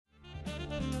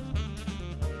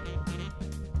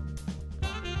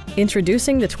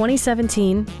Introducing the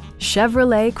 2017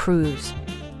 Chevrolet Cruze.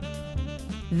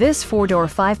 This four-door,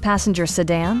 five-passenger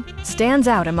sedan stands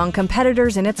out among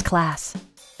competitors in its class.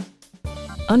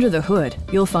 Under the hood,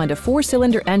 you'll find a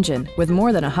four-cylinder engine with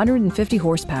more than 150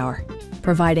 horsepower,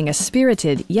 providing a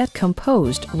spirited yet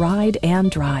composed ride and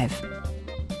drive.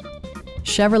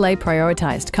 Chevrolet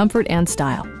prioritized comfort and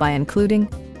style by including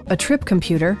a trip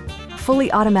computer,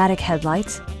 fully automatic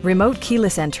headlights, remote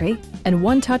keyless entry, and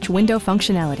one-touch window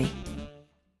functionality.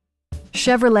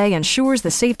 Chevrolet ensures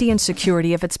the safety and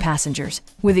security of its passengers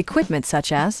with equipment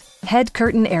such as head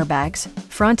curtain airbags,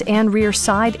 front and rear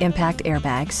side impact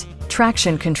airbags,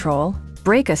 traction control,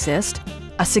 brake assist,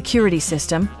 a security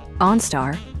system,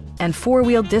 OnStar, and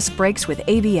four-wheel disc brakes with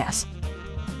ABS.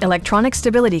 Electronic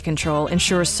stability control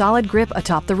ensures solid grip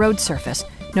atop the road surface,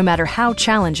 no matter how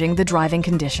challenging the driving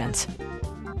conditions.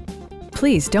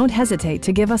 Please don't hesitate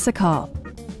to give us a call.